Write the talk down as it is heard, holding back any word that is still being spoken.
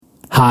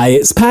Hi,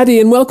 it's Paddy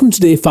and welcome to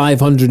day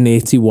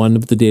 581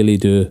 of the Daily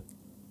Do.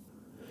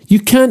 You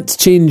can't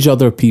change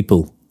other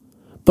people,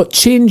 but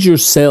change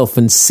yourself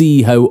and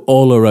see how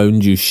all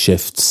around you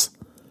shifts.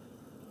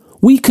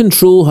 We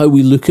control how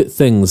we look at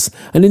things,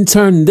 and in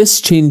turn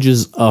this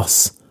changes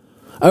us.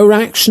 Our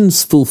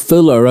actions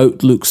fulfill our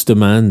outlook's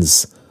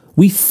demands.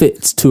 We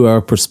fit to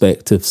our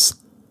perspectives.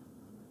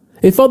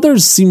 If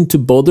others seem to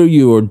bother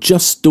you or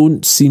just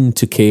don't seem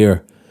to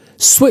care,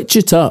 switch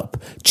it up,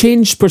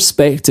 change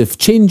perspective,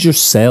 change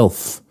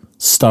yourself.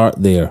 Start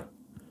there.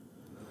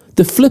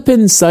 The flip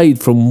inside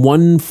from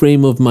one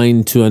frame of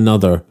mind to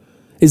another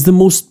is the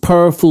most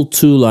powerful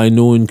tool I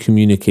know in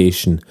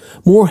communication,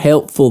 more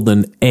helpful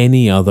than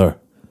any other.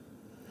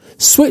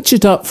 Switch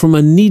it up from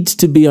a need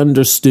to be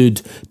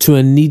understood to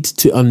a need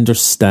to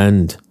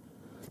understand.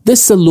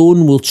 This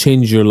alone will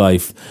change your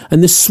life,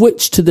 and the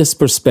switch to this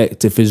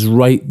perspective is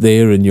right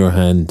there in your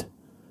hand.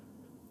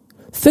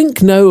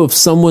 Think now of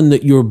someone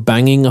that you're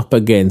banging up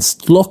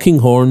against, locking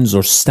horns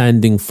or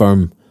standing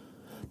firm.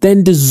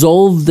 Then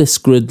dissolve this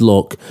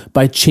gridlock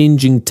by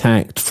changing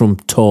tact from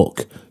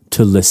talk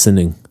to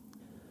listening.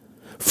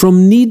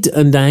 From need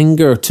and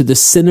anger to the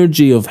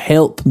synergy of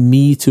help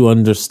me to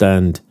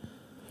understand.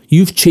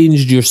 You've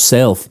changed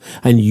yourself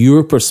and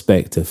your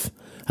perspective,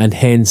 and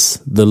hence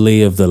the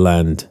lay of the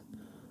land.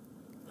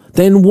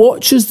 Then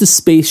watch as the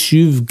space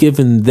you've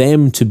given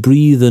them to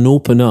breathe and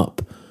open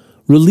up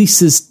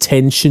releases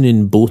tension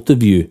in both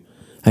of you,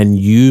 and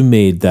you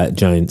made that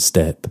giant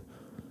step.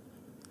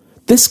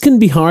 This can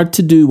be hard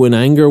to do when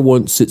anger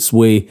wants its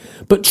way,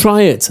 but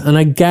try it and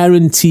I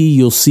guarantee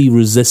you'll see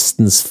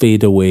resistance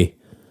fade away.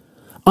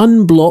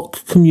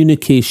 Unblock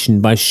communication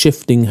by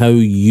shifting how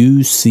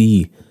you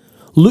see.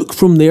 Look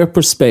from their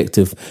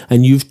perspective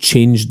and you've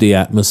changed the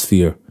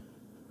atmosphere.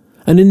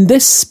 And in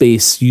this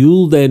space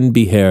you'll then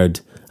be heard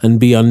and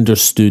be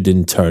understood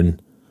in turn.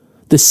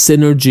 The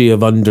synergy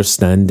of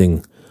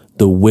understanding.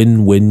 The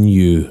win-win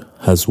you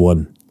has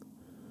won.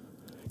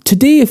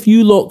 Today, if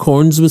you lock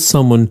horns with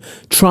someone,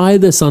 try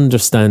this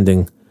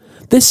understanding.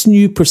 This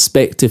new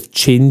perspective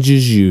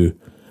changes you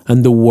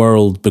and the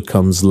world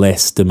becomes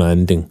less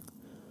demanding.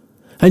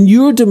 And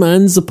your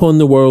demands upon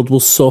the world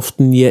will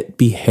soften yet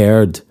be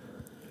heard.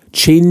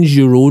 Change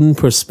your own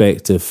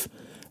perspective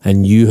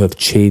and you have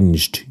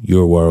changed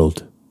your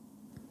world.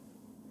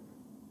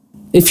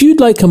 If you'd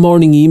like a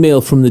morning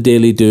email from the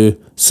Daily Do,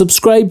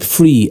 subscribe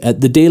free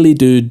at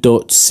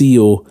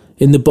thedailydo.co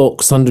in the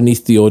box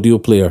underneath the audio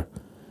player.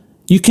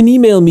 You can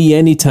email me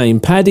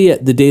anytime,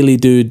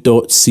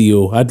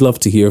 paddy@thedailydo.co. I'd love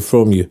to hear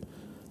from you.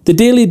 The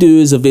Daily Do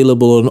is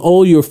available on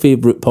all your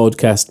favourite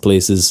podcast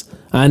places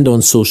and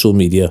on social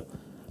media.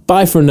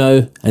 Bye for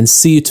now and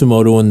see you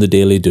tomorrow on the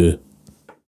Daily Do.